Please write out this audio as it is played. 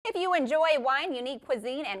you enjoy wine, unique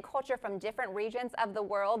cuisine, and culture from different regions of the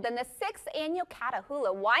world, then the 6th annual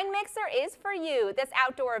Catahoula Wine Mixer is for you. This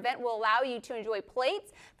outdoor event will allow you to enjoy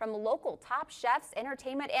plates from local top chefs,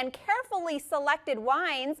 entertainment, and carefully selected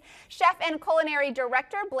wines. Chef and culinary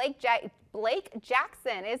director Blake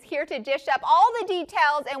Jackson is here to dish up all the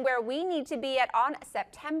details and where we need to be at on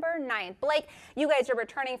September 9th. Blake, you guys are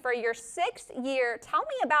returning for your 6th year. Tell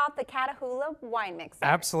me about the Catahoula Wine Mixer.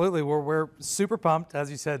 Absolutely. We're super pumped. As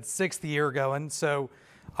you said, 6th year going. So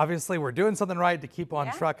obviously we're doing something right to keep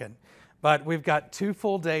on trucking. But we've got 2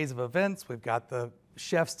 full days of events. We've got the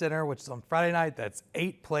chef's dinner, which is on Friday night. That's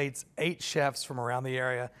 8 plates, 8 chefs from around the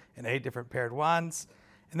area and 8 different paired wines.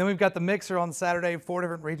 And then we've got the mixer on Saturday, 4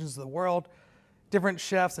 different regions of the world, different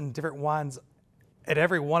chefs and different wines at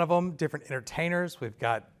every one of them, different entertainers. We've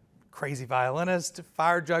got crazy violinists,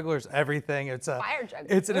 fire jugglers, everything. It's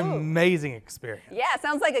an amazing experience. Yeah,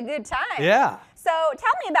 sounds like a good time. Yeah. So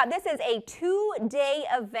tell me about this. Is a 2-day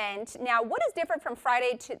event. Now, what is different from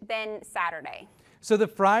Friday than Saturday? So the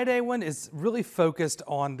Friday one is really focused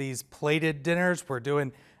on these plated dinners. We're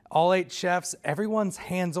doing all 8 chefs, everyone's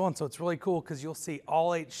hands-on, so it's really cool because you'll see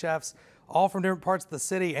all 8 chefs, all from different parts of the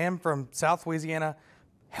city and from South Louisiana,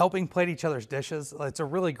 helping plate each other's dishes. It's a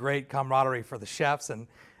really great camaraderie for the chefs, and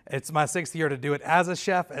it's my 6th year to do it as a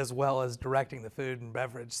chef as well as directing the food and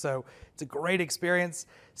beverage. So it's a great experience.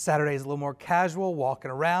 Saturday is a little more casual, walking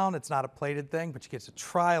around. It's not a plated thing, but you get to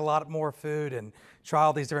try a lot more food and try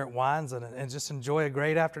all these different wines and just enjoy a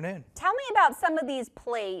great afternoon. Tell me about some of these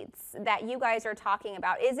plates that you guys are talking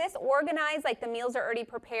about. Is this organized, like the meals are already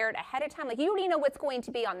prepared ahead of time? Like you already know what's going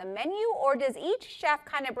to be on the menu, or does each chef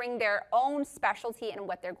kind of bring their own specialty and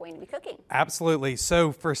what they're going to be cooking? Absolutely.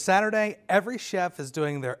 So for Saturday, every chef is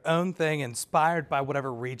doing their own thing inspired by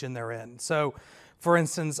whatever region they're in. So for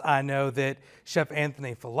instance, I know that Chef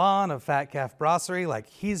Anthony Fallon of Fat Calf Brasserie,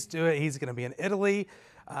 he's going to be in Italy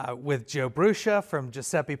with Joe Bruscia from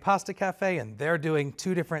Giuseppe Pasta Cafe, and they're doing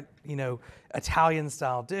 2 different, Italian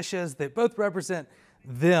style dishes that both represent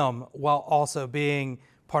them while also being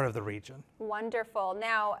part of the region. Wonderful.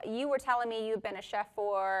 Now, you were telling me you've been a chef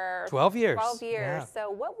for 12 years. 12 years. Yeah.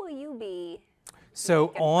 So what will you be? So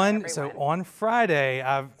on Friday,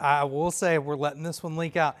 I will say we're letting this one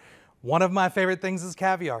leak out. One of my favorite things is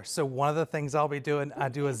caviar. So one of the things I'll be doing, I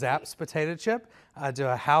do a Zapp's potato chip. I do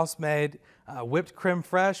a house-made whipped creme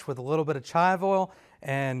fraiche with a little bit of chive oil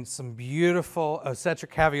and some beautiful Osetra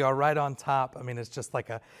caviar right on top. I mean, it's just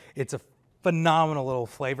it's a phenomenal little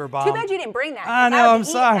flavor bomb. Too bad you didn't bring that. I know, I'm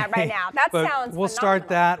sorry. That right now. That sounds phenomenal. We'll start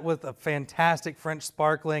that with a fantastic French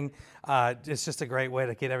sparkling. It's just a great way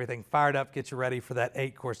to get everything fired up, get you ready for that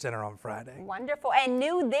 8-course dinner on Friday. Wonderful. And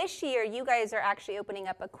new this year, you guys are actually opening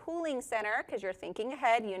up a cooling center because you're thinking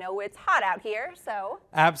ahead. You know it's hot out here, so.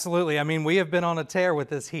 Absolutely. I mean, we have been on a tear with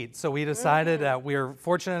this heat, so we decided we are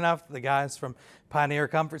fortunate enough, the guys from Pioneer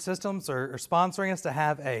Comfort Systems are sponsoring us to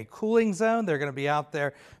have a cooling zone. They're going to be out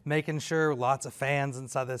there making sure lots of fans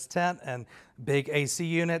inside this tent and big AC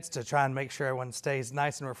units to try and make sure everyone stays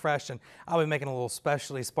nice and refreshed. And I'll be making a little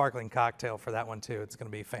specialty sparkling cocktail for that one too. It's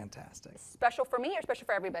going to be fantastic. Special for me or special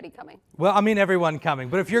for everybody coming? Well, I mean everyone coming,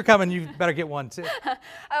 but if you're coming, you better get one too.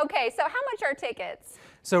 Okay, so how much are tickets?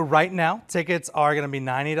 So right now, tickets are going to be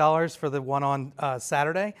 $90 for the one on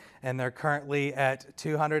Saturday, and they're currently at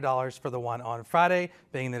 $200 for the one on Friday,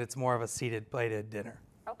 being that it's more of a seated plated dinner.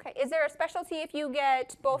 Okay. Is there a specialty if you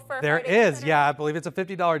get both for There Friday is, yeah. I believe it's a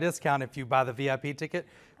 $50 discount if you buy the VIP ticket,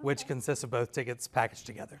 which consists of both tickets packaged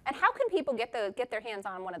together. And how can people get their hands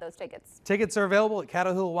on one of those tickets? Tickets are available at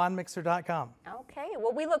CatahoulaWineMixer.com. Okay.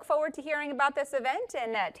 Well, we look forward to hearing about this event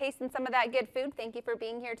and tasting some of that good food. Thank you for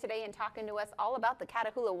being here today and talking to us all about the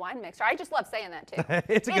Catahoula Wine Mixer. I just love saying that too.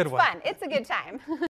 It's a good one. It's fun. It's a good time.